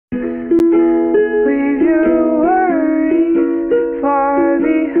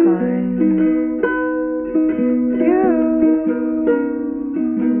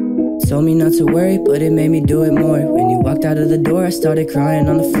told me not to worry, but it made me do it more. When you walked out of the door, I started crying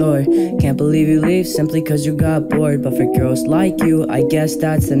on the floor. Can't believe you leave simply cause you got bored. But for girls like you, I guess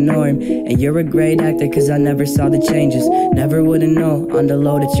that's the norm. And you're a great actor cause I never saw the changes. Never would've known on the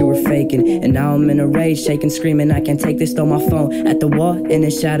low that you were faking. And now I'm in a rage, shaking, screaming, I can't take this, throw my phone at the wall and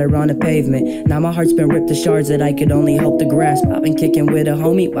it shatter on the pavement. Now my heart's been ripped to shards that I could only hope to grasp. I've been kicking with a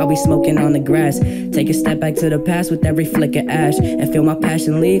homie while we smoking on the grass. Take a step back to the past with every flick of ash, and feel my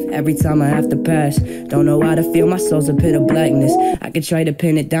passion leave every time I have to pass. Don't know how to feel, my soul's a pit of blackness. I could try to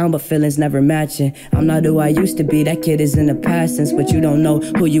pin it down, but feelings never matching. I'm not who I used to be, that kid is in the past tense. But you don't know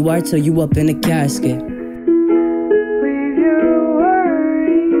who you are till you up in the casket. Leave your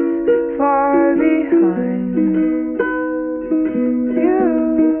worries far behind you.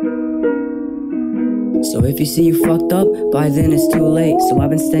 So if you see you fucked up, by then it's too late. So I've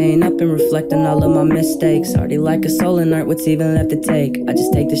been staying up and reflecting all of my mistakes. Already like a soul in art, what's even left to take? I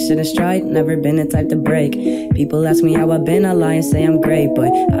just take this shit in stride, never been the type to break. People ask me how I've been, I lie and say I'm great.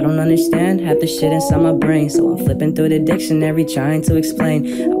 But I don't understand half the shit inside my brain. So I'm flipping through the dictionary trying to explain.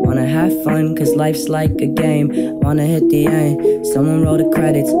 I wanna have fun cause life's like a game. I wanna hit the end, someone roll the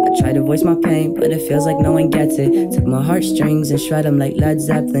credits. I try to voice my pain, but it feels like no one gets it. Took my heartstrings and shred them like Led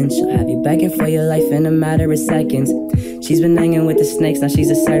Zeppelin. She'll have you begging for your life in a matter of seconds. She's been hanging with the snakes, now she's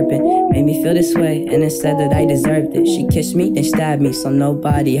a serpent. Made me feel this way, and it said that I deserved it. She kissed me, then stabbed me, so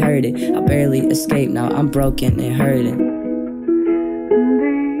nobody heard it. I barely escaped, now I'm broken and hurting.